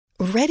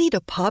Ready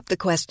to pop the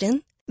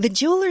question? The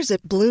jewelers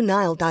at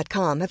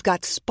BlueNile.com have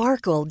got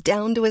sparkle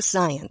down to a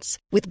science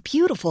with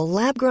beautiful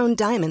lab-grown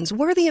diamonds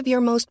worthy of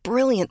your most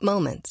brilliant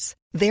moments.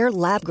 Their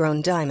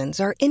lab-grown diamonds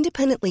are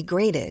independently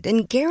graded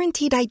and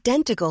guaranteed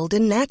identical to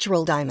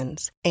natural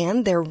diamonds,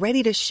 and they're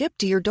ready to ship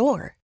to your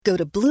door. Go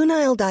to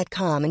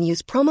BlueNile.com and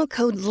use promo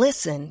code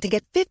LISTEN to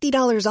get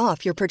 $50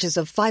 off your purchase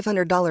of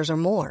 $500 or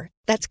more.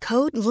 That's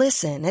code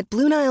LISTEN at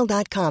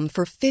BlueNile.com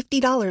for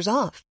 $50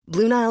 off.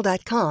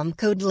 BlueNile.com,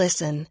 code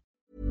LISTEN.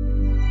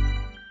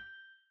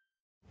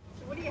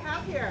 So what do you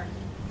have here?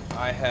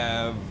 I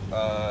have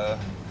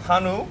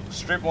Hanu,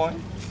 strip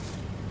one.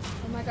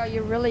 Oh my god,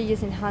 you're really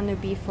using Hanu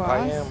beef for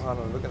I us? am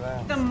Hanu, look at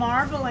that. The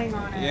marbling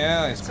on it.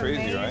 Yeah, it's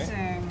crazy, amazing.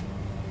 right?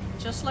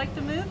 Just like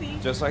the movie.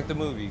 Just like the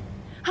movie.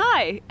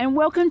 Hi, and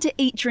welcome to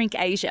Eat Drink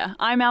Asia.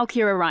 I'm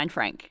Alkira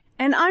Reinfrank.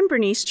 And I'm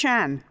Bernice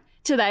Chan.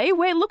 Today,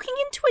 we're looking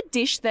into a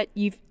dish that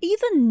you've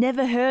either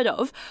never heard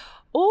of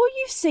or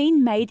you've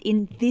seen made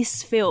in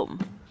this film.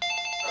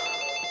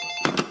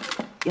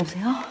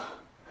 여보세요?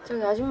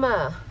 저기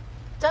아줌마,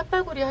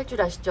 짜파구리 할 줄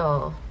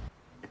아시죠?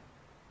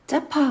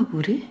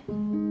 짜파구리?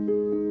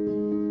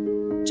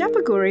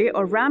 Japaguri,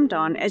 or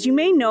ramdon, as you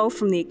may know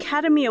from the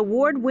Academy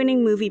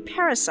Award-winning movie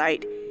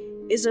Parasite,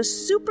 is a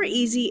super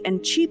easy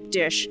and cheap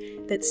dish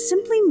that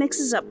simply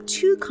mixes up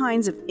two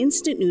kinds of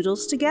instant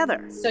noodles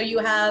together. So you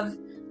have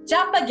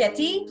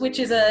japaghetti, which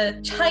is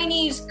a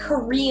Chinese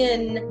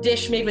Korean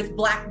dish made with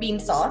black bean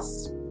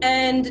sauce,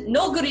 and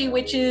noguri,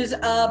 which is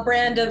a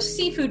brand of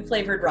seafood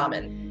flavored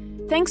ramen.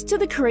 Thanks to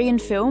the Korean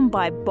film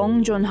by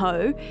Bong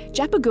Joon-ho,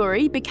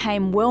 Japaguri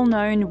became well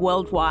known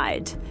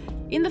worldwide.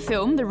 In the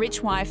film, the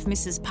rich wife,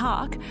 Mrs.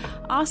 Park,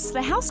 asks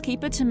the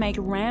housekeeper to make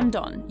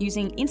ramdon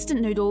using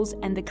instant noodles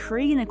and the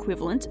Korean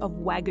equivalent of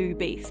Wagyu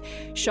beef,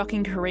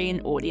 shocking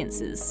Korean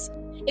audiences.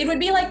 It would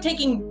be like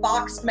taking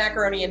boxed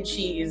macaroni and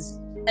cheese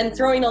and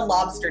throwing a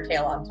lobster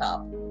tail on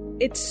top.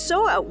 It's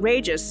so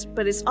outrageous,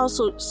 but it's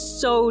also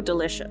so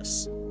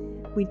delicious.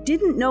 We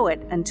didn't know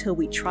it until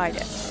we tried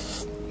it.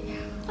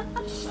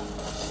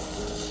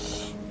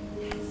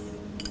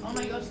 Oh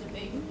my gosh, the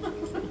beef.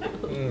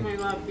 I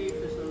love beef,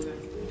 it's so good.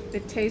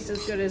 It tastes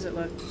as good as it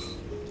looks.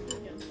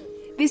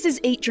 This is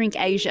Eat Drink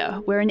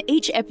Asia, where in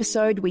each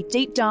episode we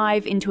deep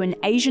dive into an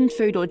Asian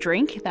food or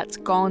drink that's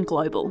gone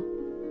global.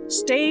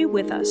 Stay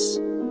with us.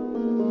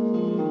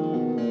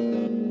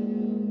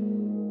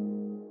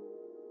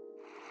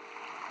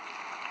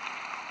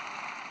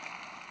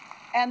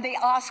 And the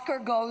Oscar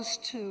goes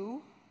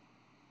to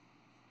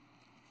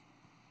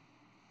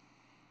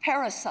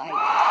Parasite.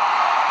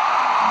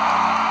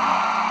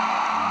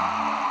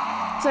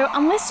 So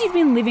unless you've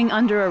been living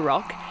under a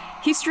rock,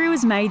 history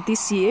was made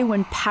this year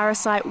when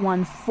Parasite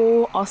won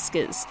 4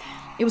 Oscars.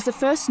 It was the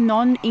first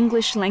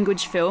non-English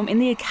language film in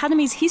the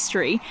Academy's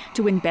history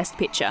to win Best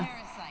Picture.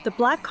 The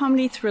black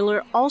comedy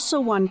thriller also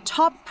won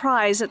top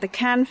prize at the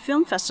Cannes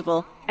Film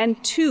Festival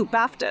and 2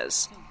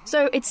 BAFTAs.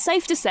 So it's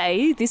safe to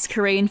say this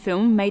Korean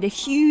film made a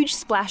huge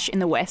splash in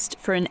the West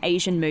for an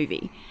Asian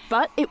movie.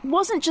 But it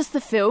wasn't just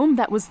the film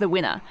that was the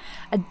winner.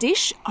 A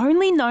dish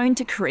only known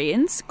to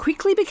Koreans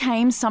quickly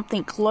became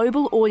something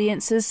global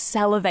audiences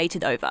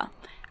salivated over.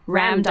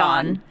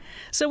 Ramdon.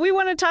 So we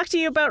want to talk to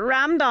you about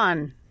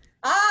ramdon.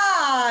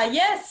 Ah,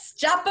 yes,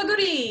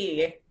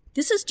 japaguri.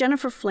 This is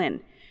Jennifer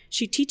Flynn.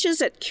 She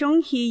teaches at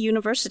Kyunghee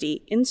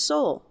University in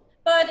Seoul.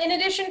 But in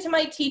addition to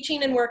my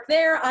teaching and work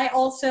there, I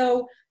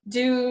also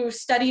do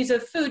studies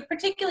of food,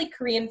 particularly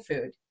Korean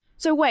food.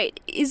 So wait,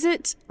 is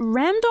it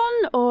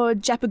ramdon or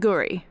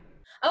japaguri?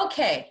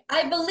 Okay,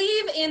 I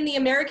believe in the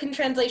American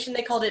translation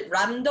they called it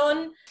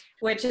ramdon,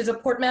 which is a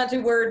portmanteau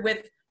word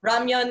with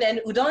ramyeon and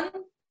udon.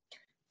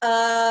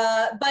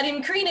 But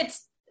in Korean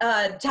it's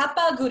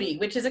japaguri,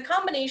 which is a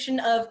combination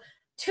of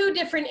 2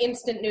 different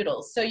instant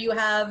noodles. So you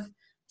have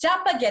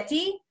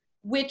japaghetti,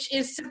 which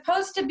is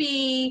supposed to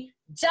be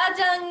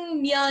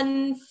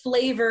jjajangmyeon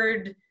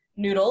flavored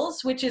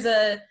noodles, which is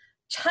a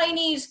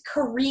Chinese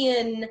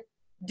Korean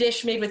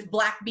dish made with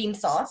black bean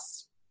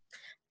sauce,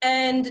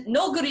 and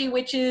noguri,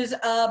 which is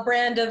a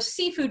brand of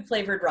seafood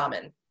flavored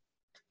ramen.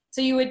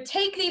 So you would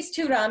take these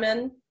 2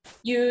 ramen,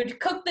 you'd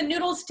cook the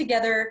noodles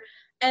together,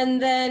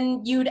 and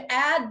then you'd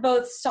add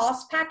both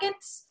sauce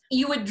packets.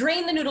 You would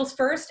drain the noodles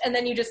first, and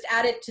then you just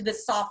add it to the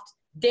soft,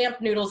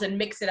 damp noodles and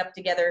mix it up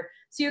together.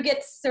 So you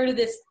get sort of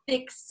this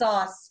thick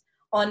sauce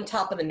on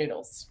top of the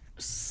noodles.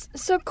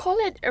 So call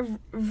it a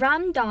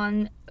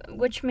ramdon,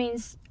 which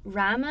means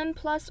ramen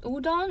plus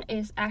udon,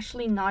 is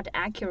actually not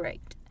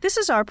accurate. This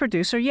is our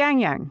producer, Yang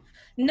Yang.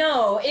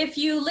 No, if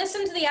you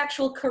listen to the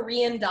actual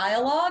Korean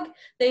dialogue,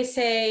 they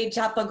say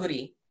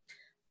japaguri.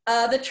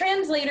 The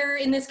translator,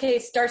 in this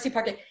case, Darcy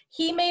Parker,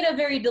 he made a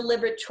very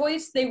deliberate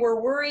choice. They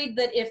were worried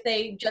that if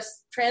they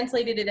just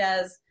translated it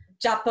as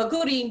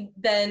japaguri,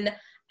 then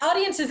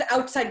audiences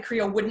outside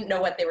Korea wouldn't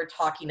know what they were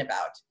talking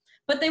about.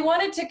 But they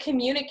wanted to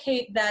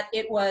communicate that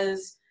it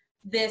was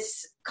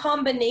this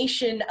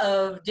combination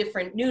of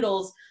different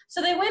noodles.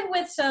 So they went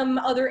with some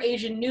other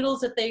Asian noodles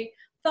that they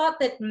thought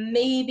that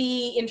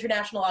maybe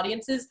international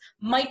audiences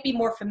might be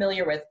more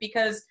familiar with,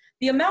 because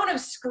the amount of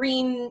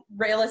screen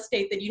real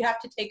estate that you'd have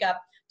to take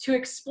up to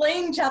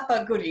explain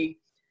chapaguri,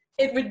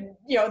 it would,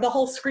 the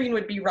whole screen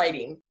would be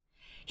writing.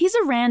 Here's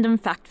a random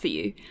fact for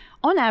you.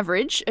 On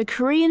average, a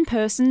Korean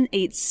person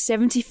eats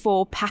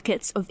 74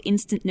 packets of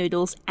instant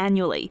noodles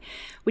annually,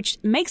 which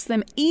makes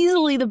them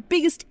easily the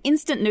biggest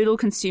instant noodle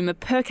consumer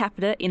per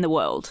capita in the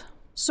world.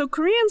 So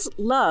Koreans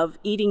love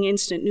eating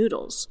instant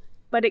noodles,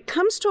 but it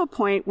comes to a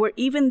point where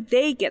even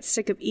they get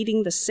sick of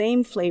eating the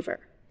same flavor.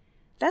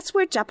 That's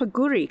where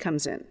japaguri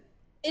comes in.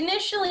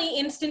 Initially,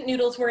 instant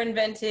noodles were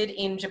invented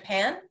in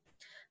Japan,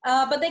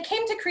 but they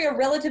came to Korea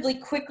relatively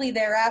quickly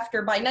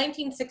thereafter. By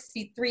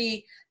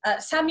 1963,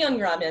 Samyang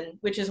Ramen,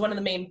 which is one of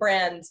the main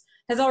brands,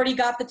 has already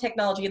got the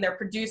technology and they're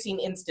producing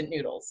instant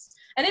noodles.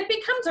 And it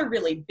becomes a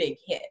really big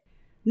hit.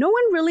 No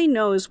one really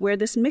knows where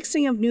this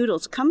mixing of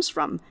noodles comes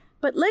from,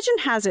 but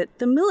legend has it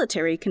the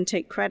military can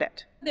take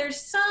credit. There's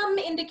some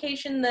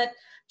indication that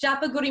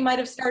japaguri might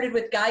have started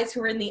with guys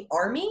who were in the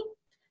army,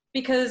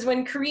 because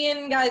when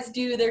Korean guys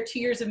do their 2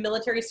 years of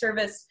military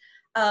service,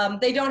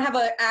 they don't have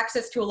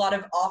access to a lot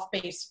of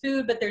off-base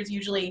food, but there's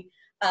usually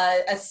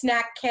a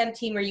snack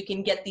canteen where you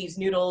can get these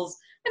noodles,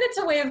 and it's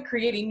a way of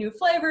creating new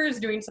flavors,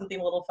 doing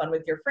something a little fun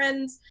with your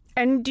friends.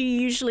 And do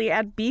you usually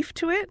add beef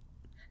to it?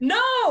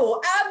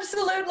 No,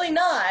 absolutely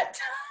not.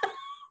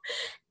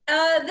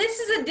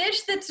 This is a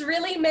dish that's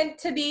really meant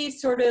to be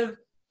sort of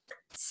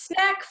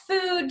snack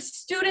food,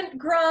 student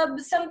grub,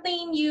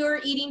 something you're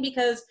eating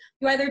because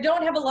you either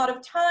don't have a lot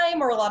of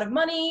time or a lot of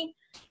money.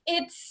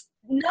 It's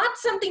not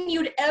something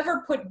you'd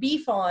ever put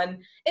beef on,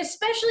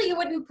 especially you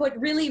wouldn't put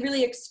really,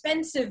 really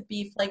expensive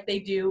beef like they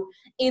do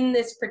in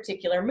this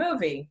particular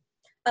movie.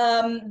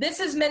 This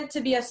is meant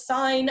to be a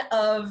sign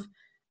of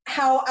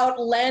how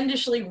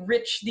outlandishly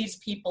rich these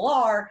people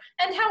are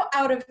and how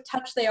out of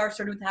touch they are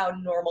sort of with how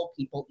normal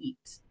people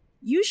eat.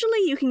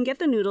 Usually you can get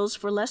the noodles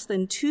for less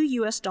than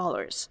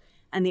 $2,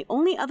 and the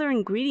only other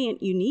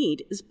ingredient you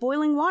need is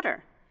boiling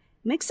water.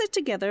 Mix it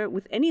together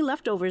with any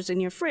leftovers in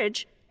your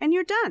fridge, and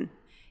you're done.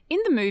 In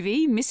the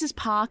movie, Mrs.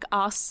 Park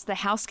asks the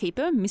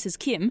housekeeper, Mrs.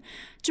 Kim,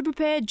 to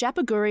prepare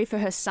japaguri for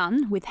her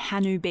son with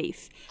Hanu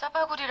beef.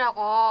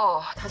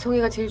 짜파구리라고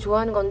다송이가 제일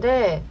좋아하는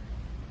건데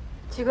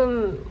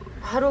지금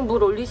바로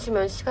물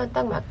올리시면 시간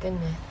딱 맞겠네.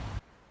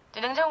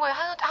 냉장고에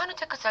한우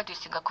체크살도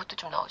있으니까 그것도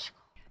좀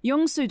넣으시고.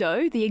 Yong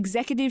Soo-do, the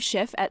executive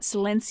chef at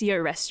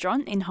Silencio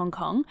restaurant in Hong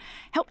Kong,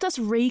 helped us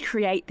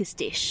recreate this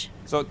dish.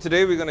 So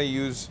today we're going to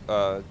use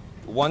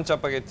one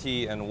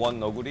chapagetti and one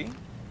noguri.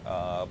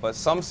 But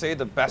some say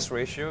the best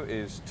ratio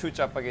is 2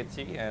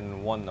 chapagetti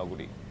and 1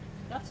 noguri.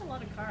 That's a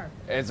lot of carbs.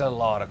 It's a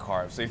lot of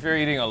carbs. So if you're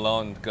eating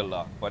alone, good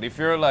luck. But if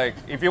you're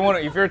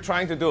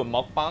trying to do a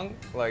mukbang,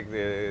 like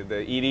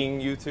the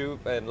eating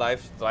YouTube and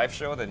live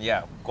show, then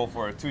yeah, go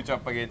for 2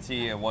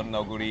 chapagetti and 1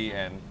 noguri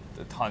and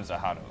tons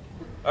of hanu.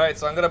 All right,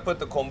 so I'm gonna put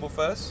the kombu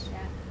first. Yeah.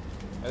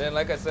 And then,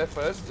 like I said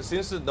first,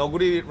 since the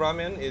noguri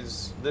ramen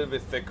is a little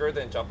bit thicker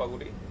than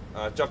japaguri,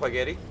 I'm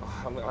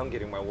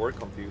getting my word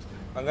confused.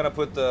 I'm gonna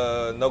put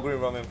the noguri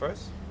ramen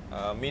first.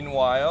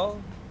 Meanwhile,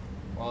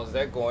 while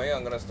that's going,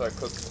 I'm gonna start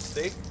cooking the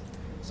steak.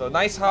 So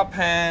nice hot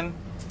pan.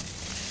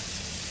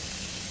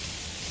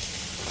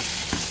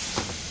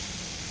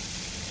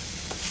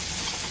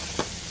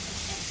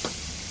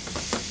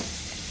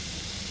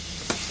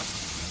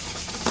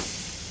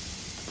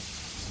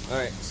 All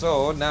right,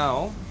 so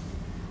now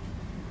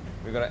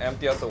we're gonna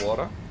empty out the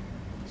water.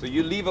 So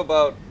you leave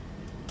about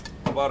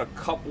a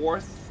cup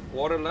worth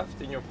water left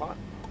in your pot.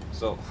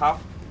 So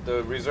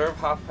reserve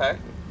half pack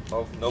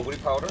of noguri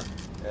powder,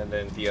 and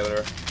then the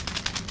other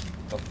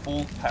a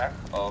full pack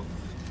of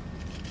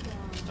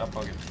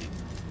japaghetti.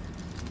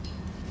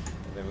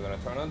 And then we're gonna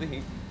turn on the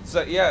heat.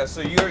 So yeah,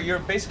 so you're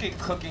basically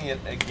cooking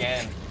it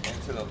again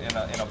in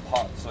a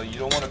pot. So you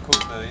don't want to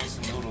cook the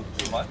instant noodle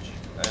too much.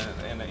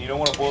 And you don't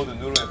want to boil the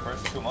noodle at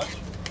first too much,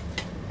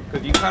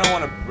 because you kind of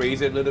want to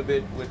braise it a little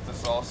bit with the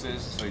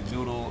sauces so the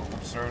noodle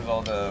absorbs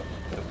all the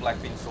black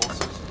bean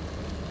sauces.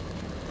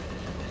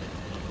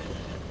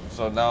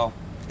 So now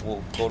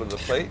we'll go to the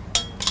plate.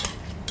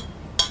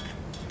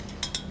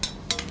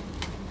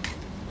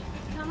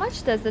 How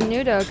much does the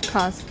noodle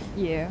cost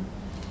you?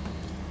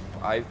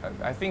 I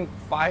think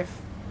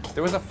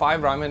there was a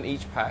 5 ramen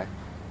each pack,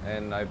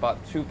 and I bought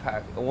 2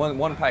 pack,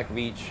 one pack of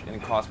each, and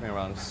it cost me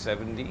around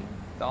 $70.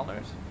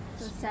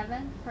 So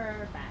 7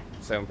 per bag.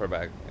 7 per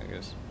bag, I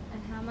guess.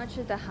 And how much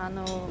is the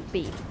Hanu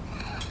beef?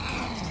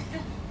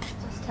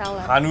 Just tell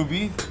us. Hanu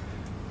beef,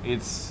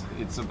 it's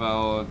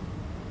about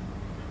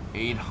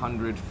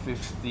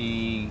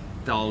 $850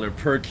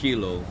 per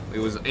kilo. It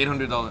was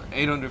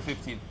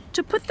 $850.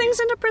 To put things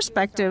into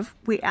perspective,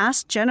 we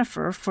asked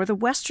Jennifer for the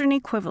Western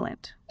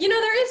equivalent.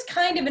 There is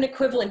kind of an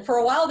equivalent. For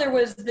a while, there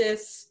was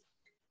this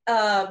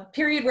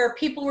period where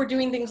people were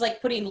doing things like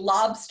putting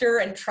lobster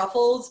and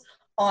truffles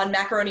on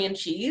macaroni and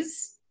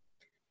cheese.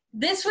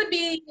 This would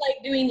be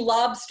like doing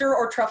lobster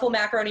or truffle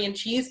macaroni and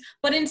cheese,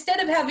 but instead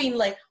of having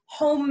like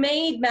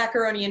homemade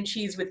macaroni and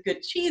cheese with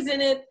good cheese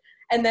in it,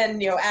 and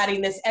then,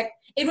 adding this,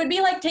 it would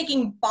be like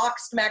taking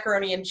boxed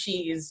macaroni and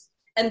cheese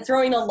and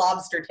throwing a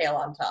lobster tail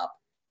on top.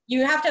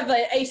 You have to have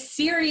a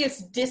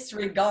serious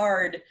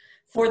disregard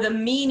for the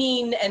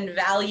meaning and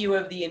value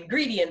of the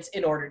ingredients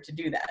in order to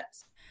do that.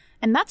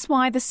 And that's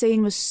why the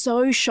scene was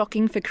so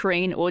shocking for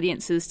Korean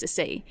audiences to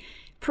see.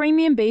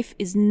 Premium beef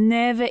is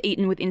never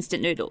eaten with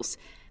instant noodles,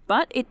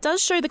 but it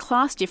does show the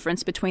class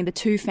difference between the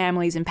two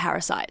families in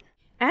Parasite.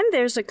 And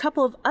there's a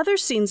couple of other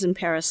scenes in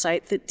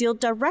Parasite that deal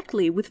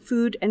directly with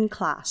food and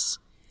class.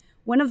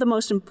 One of the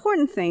most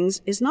important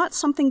things is not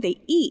something they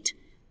eat,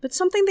 but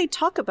something they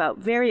talk about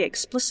very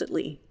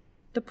explicitly.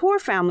 The poor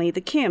family, the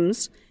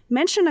Kims,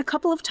 mention a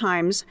couple of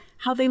times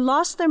how they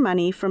lost their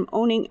money from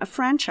owning a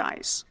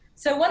franchise.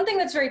 So one thing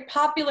that's very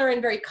popular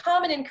and very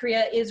common in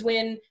Korea is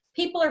when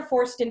people are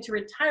forced into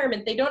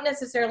retirement, they don't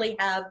necessarily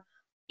have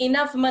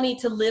enough money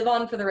to live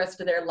on for the rest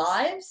of their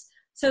lives.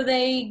 So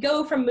they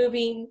go from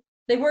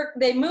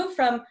they move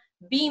from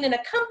being in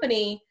a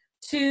company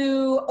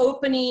to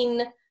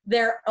opening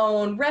their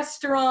own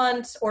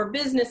restaurants or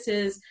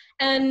businesses.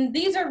 And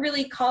these are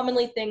really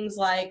commonly things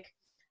like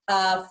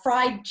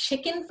fried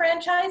chicken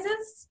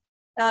franchises.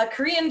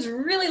 Koreans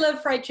really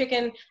love fried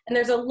chicken, and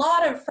there's a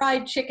lot of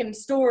fried chicken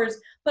stores,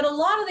 but a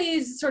lot of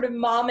these sort of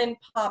mom and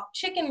pop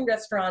chicken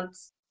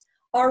restaurants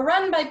are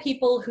run by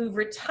people who've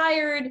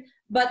retired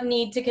but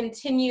need to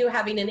continue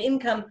having an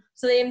income.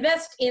 So they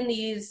invest in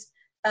these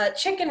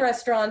chicken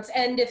restaurants,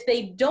 and if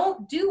they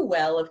don't do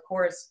well, of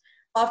course,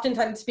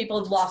 oftentimes people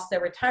have lost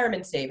their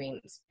retirement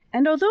savings.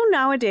 And although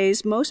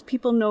nowadays most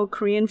people know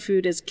Korean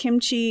food as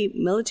kimchi,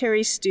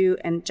 military stew,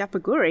 and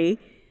japaguri,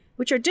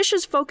 which are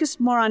dishes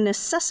focused more on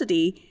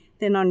necessity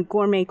than on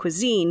gourmet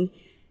cuisine,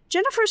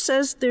 Jennifer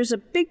says there's a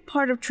big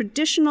part of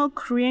traditional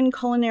Korean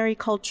culinary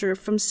culture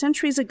from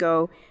centuries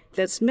ago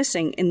that's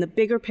missing in the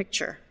bigger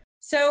picture.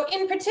 So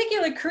in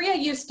particular, Korea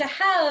used to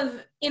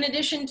have, in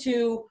addition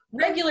to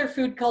regular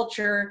food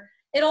culture,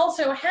 it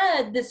also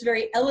had this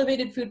very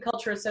elevated food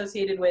culture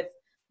associated with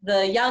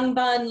the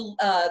Yangban,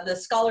 the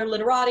scholar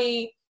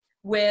literati,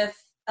 with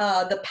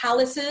the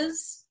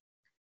palaces.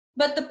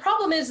 But the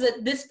problem is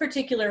that this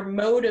particular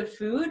mode of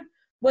food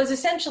was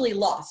essentially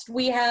lost.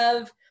 We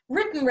have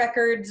written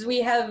records,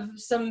 we have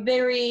some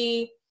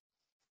very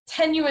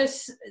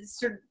tenuous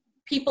sort of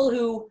people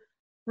who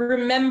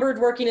remembered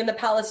working in the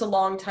palace a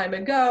long time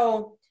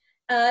ago,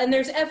 and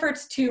there's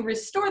efforts to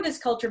restore this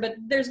culture, but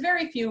there's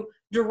very few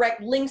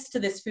direct links to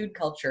this food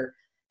culture.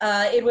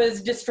 It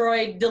was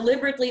destroyed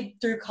deliberately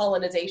through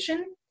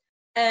colonization,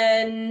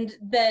 and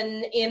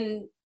then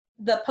in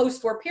the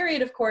post-war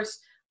period, of course,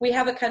 we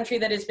have a country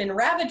that has been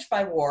ravaged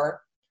by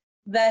war,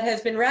 that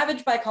has been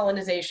ravaged by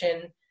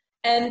colonization,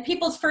 and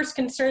people's first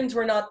concerns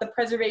were not the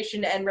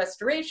preservation and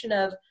restoration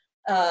of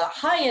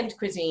high-end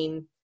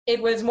cuisine.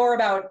 It was more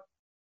about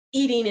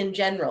eating in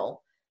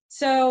general.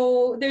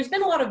 So there's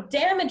been a lot of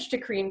damage to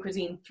Korean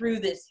cuisine through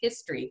this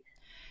history.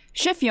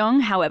 Chef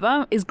Yong,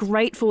 however, is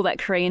grateful that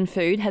Korean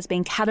food has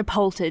been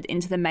catapulted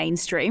into the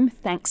mainstream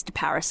thanks to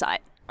Parasite.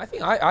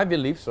 I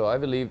believe so. I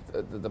believe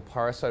the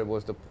Parasite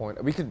was the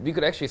point. We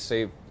could actually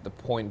say the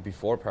point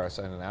before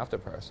Parasite and after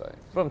Parasite.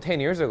 From 10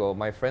 years ago,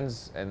 my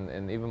friends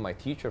and even my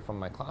teacher from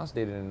my class,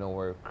 they didn't know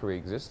where Korea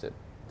existed.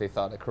 They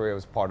thought that Korea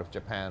was part of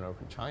Japan or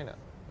China.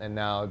 And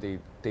now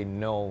they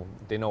know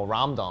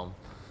ramdam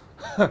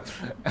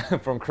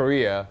from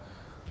Korea,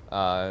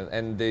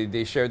 and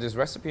they share this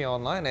recipe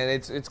online, and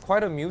it's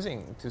quite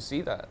amusing to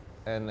see that.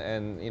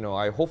 And you know,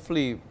 I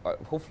hopefully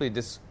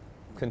this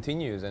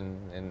continues,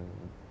 and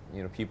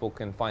you know, people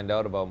can find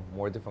out about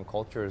more different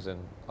cultures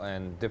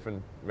and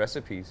different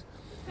recipes.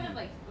 Kind of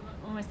like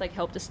almost like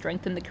help to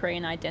strengthen the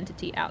Korean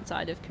identity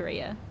outside of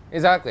Korea.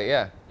 Exactly,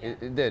 yeah.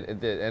 It did, and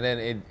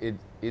then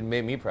it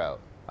made me proud.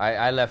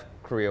 I left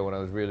Korea when I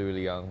was really,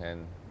 really young,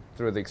 and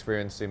through the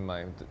experience in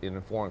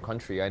a foreign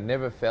country, I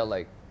never felt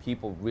like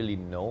people really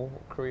know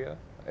Korea.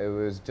 It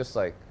was just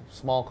like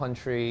small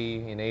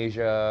country in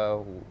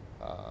Asia,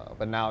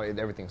 but now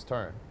everything's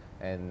turned.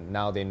 And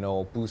now they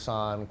know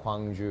Busan,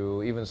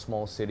 Gwangju, even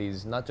small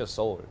cities, not just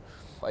Seoul.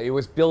 It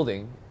was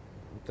building,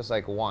 just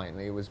like wine.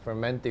 It was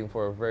fermenting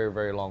for a very,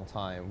 very long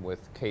time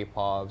with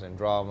K-pops and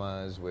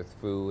dramas, with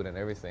food and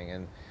everything.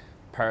 And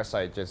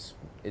Parasite just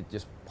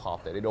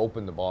popped it. It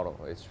opened the bottle.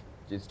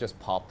 It's just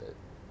popped it.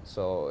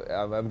 So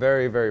I'm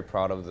very, very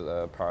proud of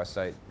the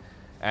Parasite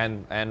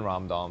and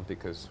Ramdam,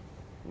 because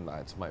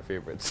it's my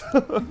favorites.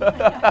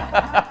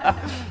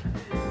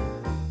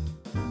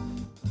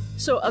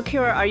 So,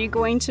 Akira, are you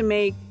going to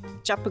make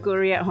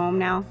japaguri at home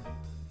now?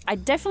 I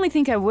definitely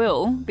think I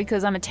will,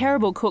 because I'm a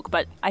terrible cook,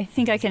 but I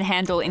think I can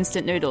handle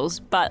instant noodles,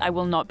 but I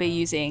will not be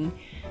using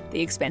the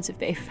expensive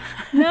beef.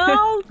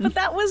 No, but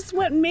that was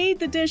what made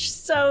the dish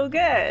so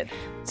good.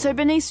 So,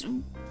 Bernice,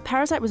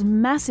 Parasite was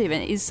massive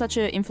and is such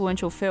an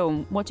influential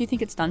film. What do you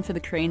think it's done for the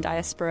Korean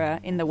diaspora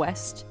in the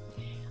West?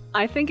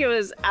 I think it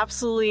was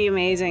absolutely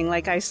amazing.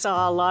 Like, I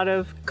saw a lot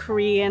of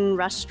Korean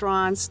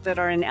restaurants that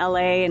are in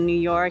LA and New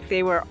York.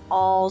 They were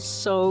all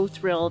so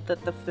thrilled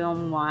that the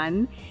film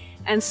won.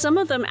 And some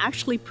of them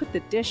actually put the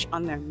dish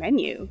on their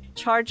menu,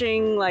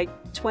 charging like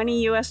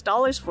 $20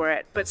 US for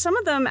it. But some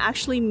of them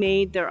actually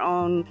made their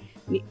own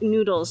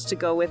noodles to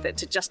go with it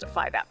to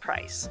justify that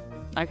price.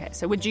 Okay,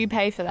 so would you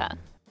pay for that?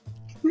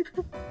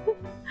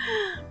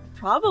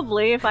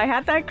 Probably, if I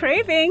had that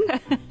craving.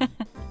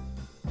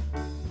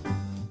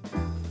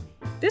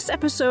 This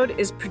episode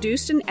is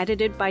produced and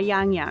edited by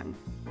Yang Yang,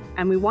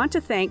 and we want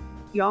to thank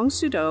Yong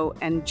Sudo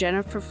and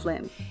Jennifer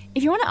Flynn.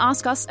 If you want to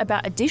ask us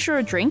about a dish or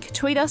a drink,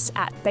 tweet us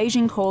at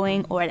Beijing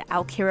Calling or at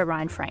Alkira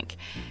Ryan Frank.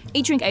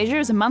 Eat Drink Asia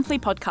is a monthly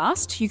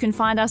podcast. You can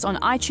find us on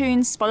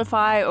iTunes,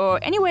 Spotify,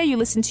 or anywhere you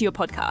listen to your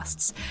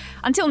podcasts.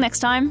 Until next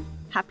time,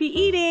 happy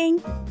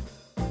eating!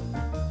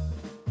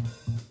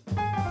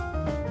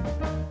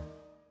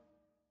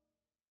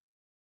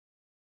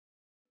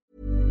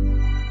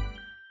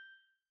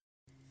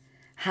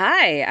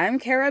 Hi, I'm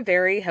Kara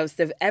Berry, host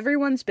of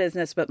Everyone's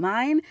Business But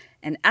Mine,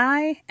 and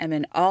I am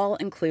an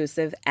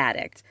all-inclusive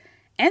addict.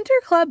 Enter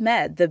Club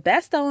Med, the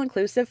best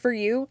all-inclusive for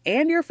you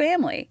and your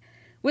family.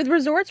 With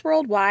resorts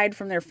worldwide,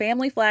 from their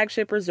family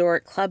flagship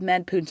resort, Club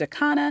Med Punta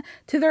Cana,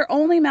 to their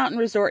only mountain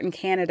resort in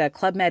Canada,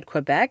 Club Med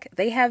Quebec,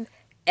 they have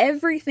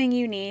everything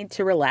you need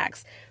to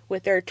relax.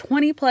 With their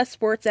 20-plus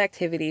sports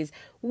activities,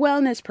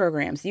 wellness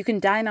programs, you can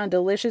dine on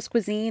delicious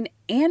cuisine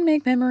and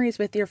make memories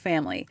with your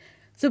family.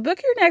 So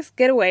book your next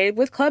getaway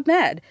with Club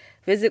Med.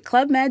 Visit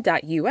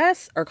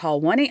clubmed.us or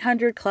call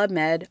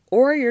 1-800-CLUB-MED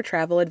or your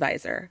travel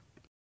advisor.